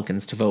convince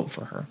Republicans to vote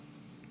for her.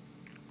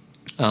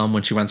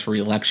 When she runs for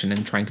re-election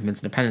and try and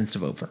convince independents to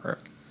vote for her.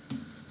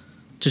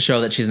 To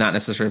show that she's not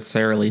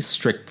necessarily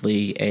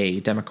strictly a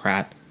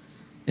Democrat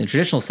in the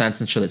traditional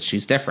sense and show that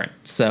she's different.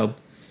 So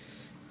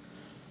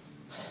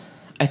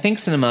I think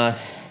Sinema,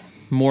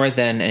 more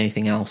than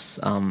anything else,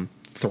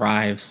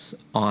 thrives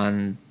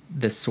on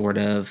this sort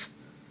of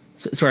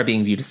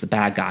being viewed as the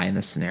bad guy in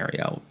this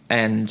scenario.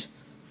 And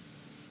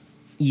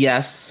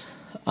yes,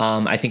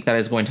 I think that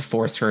is going to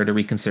force her to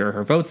reconsider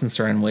her votes in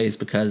certain ways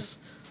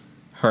because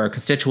her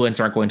constituents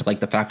aren't going to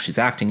like the fact she's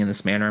acting in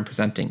this manner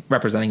and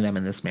representing them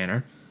in this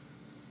manner.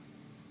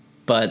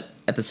 But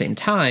at the same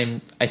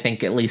time, I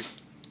think at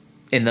least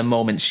in the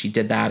moment she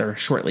did that, or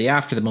shortly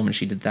after the moment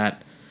she did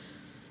that,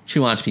 she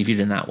wanted to be viewed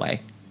in that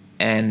way.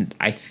 And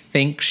I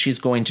think she's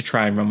going to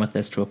try and run with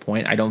this to a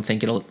point. I don't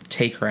think it'll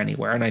take her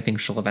anywhere, and I think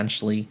she'll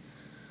eventually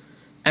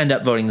end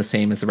up voting the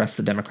same as the rest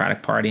of the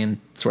Democratic Party and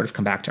sort of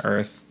come back to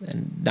earth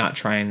and not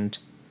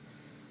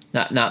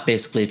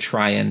basically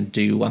try and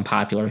do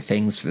unpopular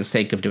things for the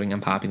sake of doing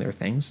unpopular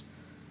things.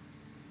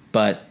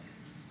 But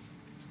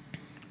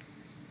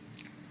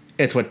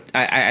it's what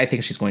I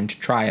think she's going to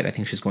try it. I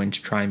think she's going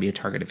to try and be a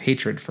target of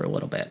hatred for a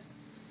little bit,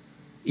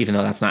 even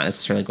though that's not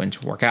necessarily going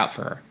to work out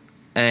for her.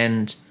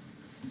 And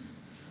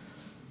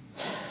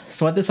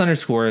so what this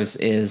underscores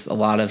is a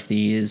lot of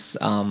these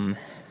a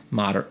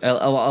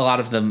lot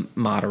of the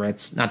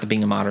moderates, not that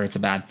being a moderate's a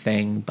bad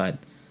thing, but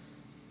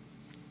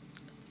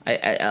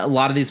a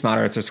lot of these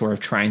moderates are sort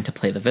of trying to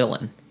play the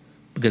villain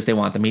because they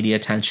want the media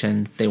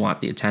attention, they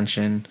want the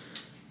attention,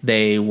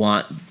 they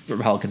want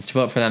Republicans to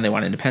vote for them, they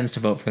want independents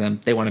to vote for them,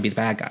 they want to be the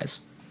bad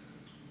guys.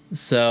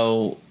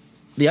 So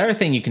the other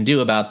thing you can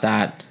do about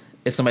that,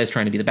 if somebody's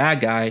trying to be the bad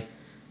guy,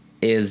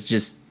 is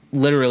just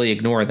literally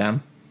ignore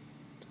them,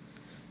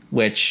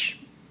 which,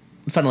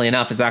 funnily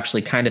enough, is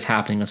actually kind of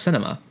happening with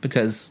Sinema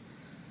because,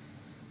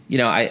 you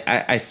know,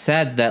 I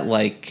said that,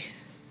 like,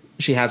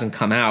 she hasn't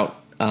come out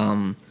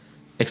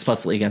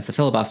explicitly against the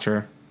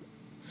filibuster.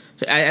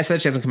 I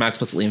said she hasn't come out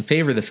explicitly in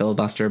favor of the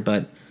filibuster,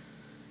 but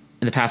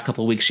in the past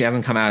couple of weeks, she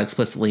hasn't come out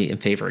explicitly in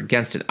favor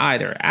against it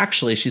either.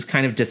 Actually, she's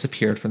kind of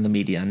disappeared from the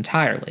media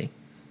entirely.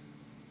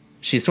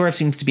 She sort of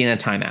seems to be in a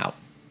timeout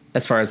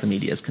as far as the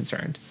media is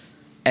concerned.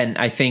 And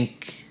I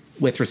think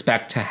with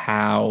respect to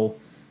how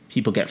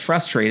people get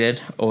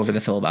frustrated over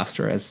the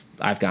filibuster, as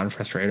I've gotten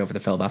frustrated over the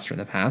filibuster in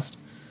the past,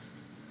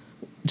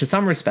 to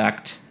some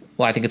respect,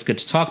 well, I think it's good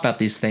to talk about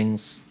these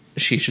things.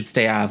 She should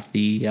stay out of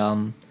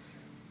the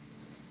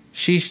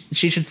she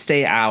should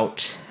stay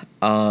out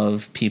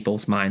of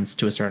people's minds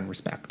to a certain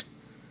respect,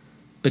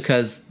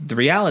 because the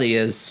reality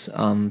is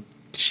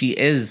she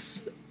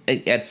is,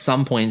 at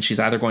some point, she's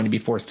either going to be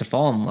forced to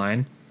fall in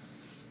line,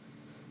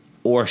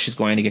 or she's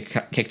going to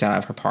get kicked out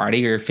of her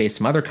party or face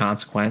some other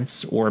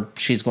consequence, or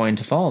she's going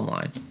to fall in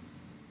line.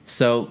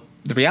 So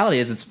the reality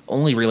is it's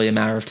only really a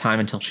matter of time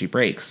until she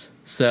breaks.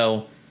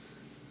 So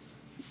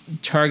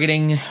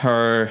targeting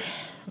her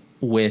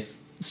with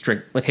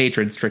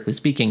hatred, strictly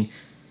speaking,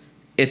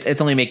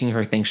 it's only making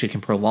her think she can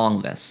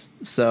prolong this.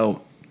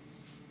 So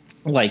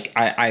like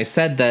I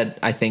said that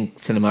I think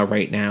Sinema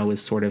right now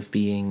is sort of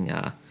being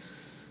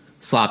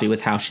sloppy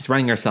with how she's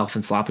running herself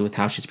and sloppy with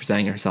how she's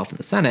presenting herself in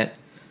the Senate.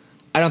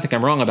 I don't think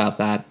I'm wrong about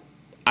that.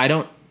 I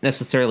don't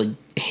necessarily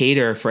hate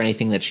her for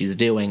anything that she's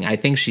doing. I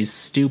think she's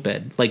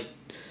stupid. Like,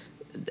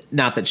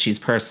 not that she's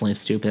personally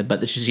stupid, but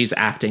that she's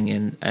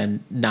acting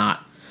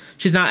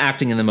she's not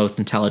acting in the most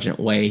intelligent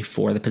way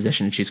for the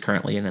position she's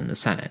currently in the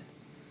Senate.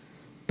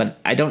 But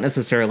I don't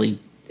necessarily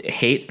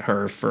hate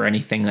her for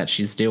anything that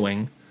she's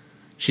doing.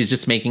 She's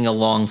just making a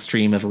long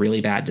stream of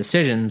really bad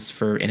decisions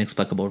for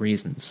inexplicable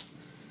reasons.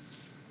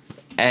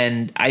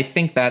 And I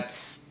think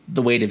that's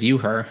the way to view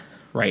her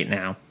right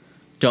now.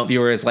 Don't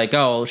view her as like,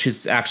 oh,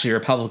 she's actually a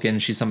Republican,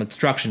 she's some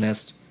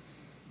obstructionist.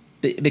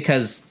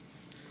 Because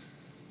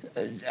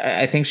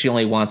I think she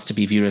only wants to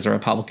be viewed as a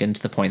Republican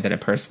to the point that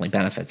it personally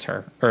benefits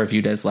her, or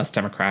viewed as less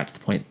Democrat to the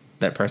point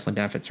that it personally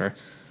benefits her.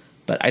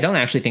 But I don't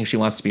actually think she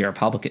wants to be a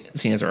Republican,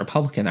 seen as a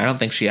Republican. I don't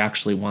think she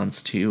actually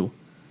wants to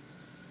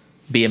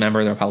be a member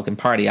of the Republican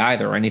Party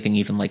either, or anything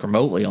even like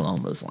remotely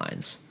along those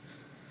lines.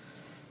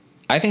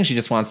 I think she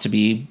just wants to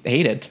be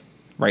hated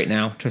right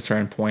now to a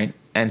certain point,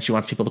 and she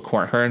wants people to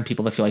court her and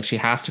people to feel like she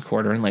has to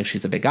court her and like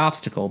she's a big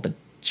obstacle, but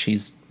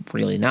she's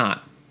really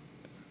not.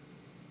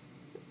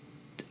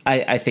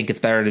 I think it's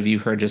better to view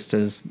her just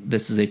as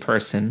this is a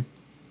person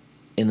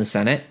in the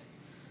Senate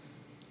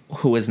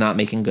who is not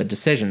making good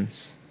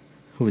decisions,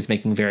 who is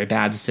making very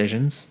bad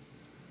decisions,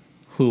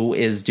 who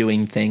is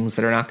doing things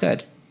that are not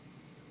good.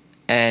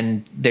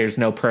 And there's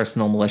no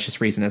personal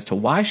malicious reason as to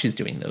why she's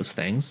doing those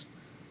things.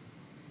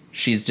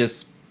 She's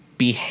just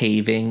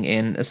behaving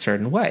in a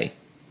certain way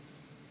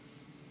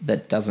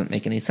that doesn't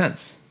make any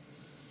sense.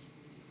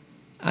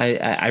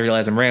 I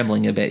realize I'm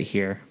rambling a bit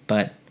here,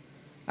 but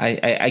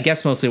I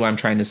guess mostly what I'm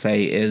trying to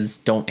say is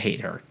don't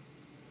hate her.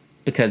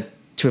 Because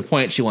to a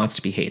point, she wants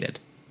to be hated.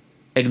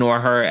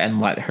 Ignore her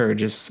and let her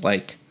just,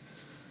 like,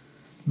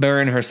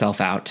 burn herself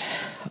out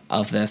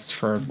of this,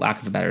 for lack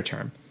of a better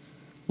term.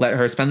 Let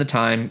her spend the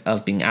time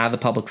of being out of the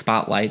public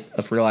spotlight,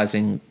 of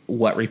realizing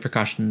what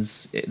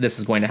repercussions this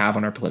is going to have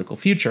on her political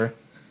future,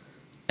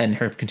 and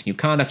her continued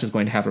conduct is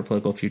going to have her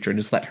political future, and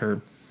just let her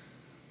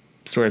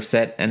sort of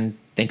sit and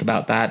think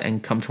about that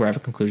and come to whatever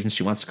conclusions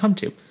she wants to come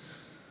to.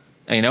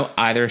 And,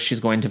 either she's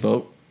going to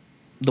vote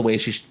the way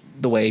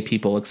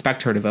people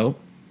expect her to vote,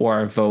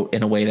 or vote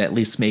in a way that at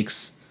least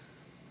makes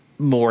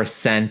more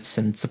sense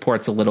and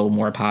supports a little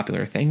more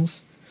popular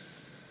things.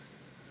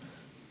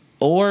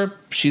 Or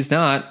she's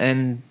not,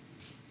 and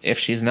if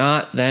she's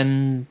not,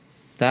 then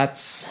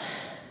that's...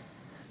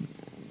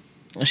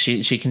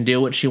 She can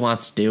do what she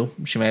wants to do.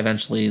 She may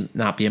eventually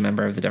not be a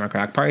member of the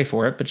Democratic Party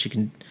for it, but she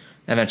can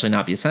eventually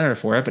not be a senator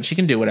for it, but she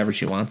can do whatever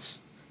she wants.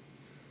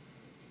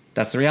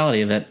 That's the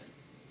reality of it.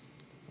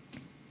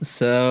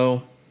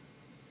 So,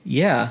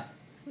 yeah.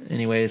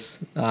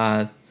 Anyways,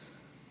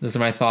 those are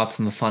my thoughts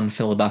on the fun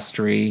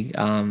filibustery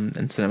and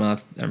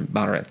Sinema and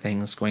moderate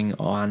things going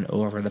on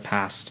over the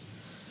past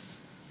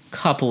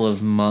couple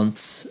of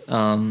months.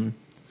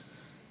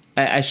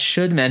 I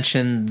should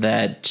mention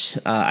that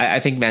I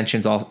think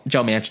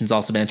Joe Manchin's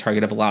also been a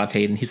target of a lot of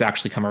hate, and he's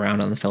actually come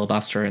around on the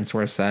filibuster and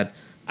sort of said,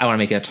 I want to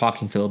make it a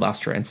talking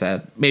filibuster, and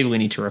said, maybe we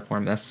need to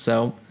reform this.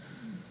 So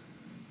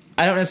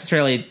I don't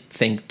necessarily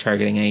think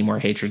targeting any more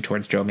hatred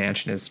towards Joe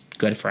Manchin is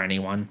good for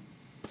anyone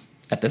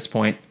at this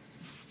point.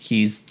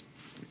 He is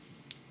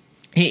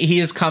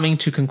coming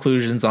to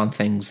conclusions on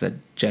things that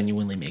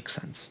genuinely make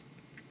sense.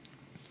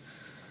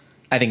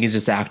 I think he's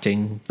just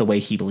acting the way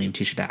he believed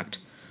he should act.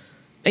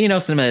 And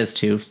Sinema is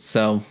too,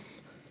 so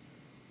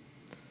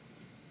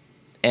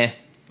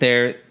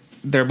they're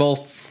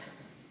both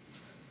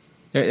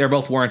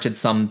warranted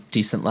some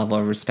decent level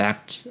of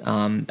respect.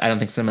 I don't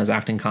think Sinema is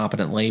acting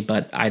competently,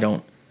 but I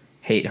don't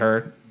hate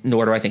her,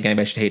 nor do I think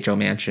anybody should hate Joe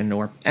Manchin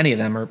or any of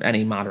them, or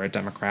any moderate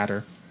Democrat,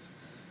 or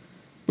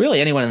really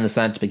anyone in the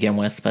Senate to begin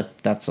with, but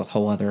that's a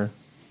whole other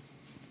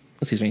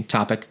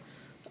topic.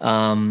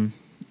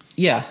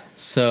 Yeah,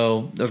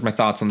 so those are my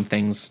thoughts on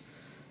things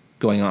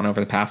going on over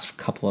the past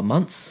couple of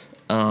months.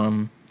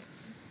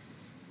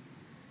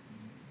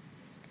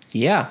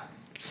 Yeah,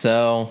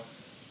 so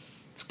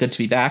it's good to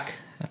be back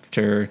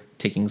after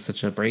taking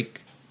such a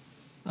break.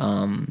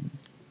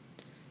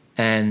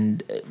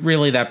 And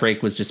really that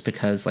break was just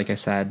because, like I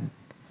said,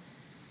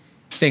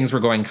 things were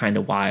going kind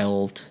of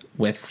wild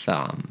with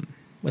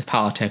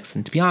politics,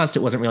 and to be honest,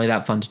 it wasn't really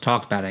that fun to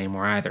talk about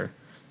anymore either.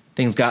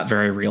 Things got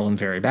very real and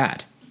very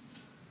bad.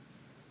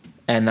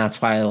 And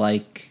that's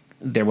why,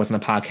 there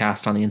wasn't a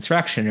podcast on the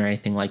insurrection or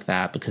anything like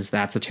that, because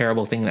that's a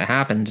terrible thing that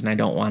happened, and I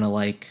don't want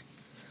to,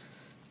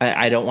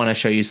 I don't want to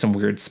show you some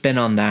weird spin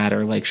on that,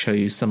 or, show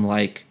you some,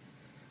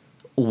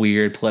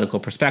 weird political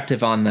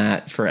perspective on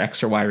that for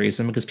X or Y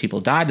reason, because people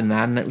died in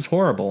that, and it was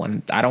horrible,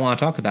 and I don't want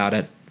to talk about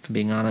it, if I'm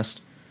being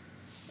honest.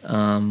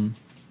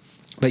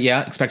 But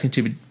yeah, expecting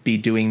to be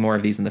doing more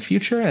of these in the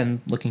future,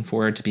 and looking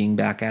forward to being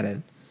back at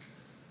it.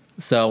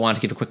 So I want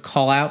to give a quick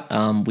call out.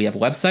 We have a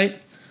website,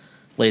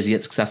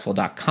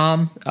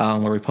 lazy@successful.com,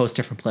 where we post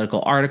different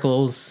political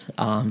articles,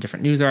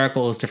 different news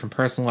articles, different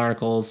personal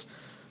articles,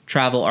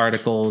 travel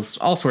articles,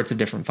 all sorts of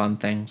different fun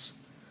things.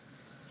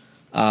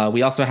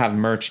 We also have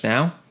merch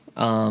now.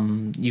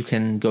 You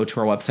can go to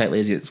our website,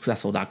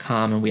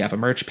 lazysuccessful.com, and we have a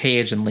merch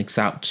page and links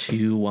out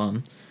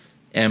to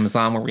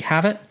Amazon where we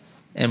have it.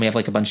 And we have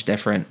like a bunch of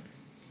different...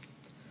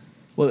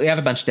 Well, we have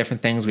a bunch of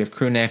different things. We have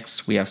crew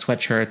necks, we have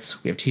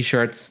sweatshirts, we have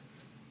t-shirts.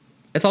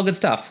 It's all good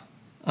stuff.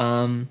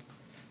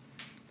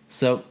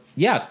 So,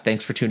 yeah,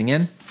 thanks for tuning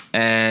in.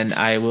 And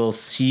I will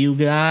see you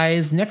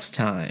guys next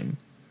time.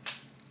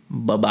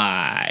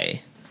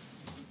 Bye-bye.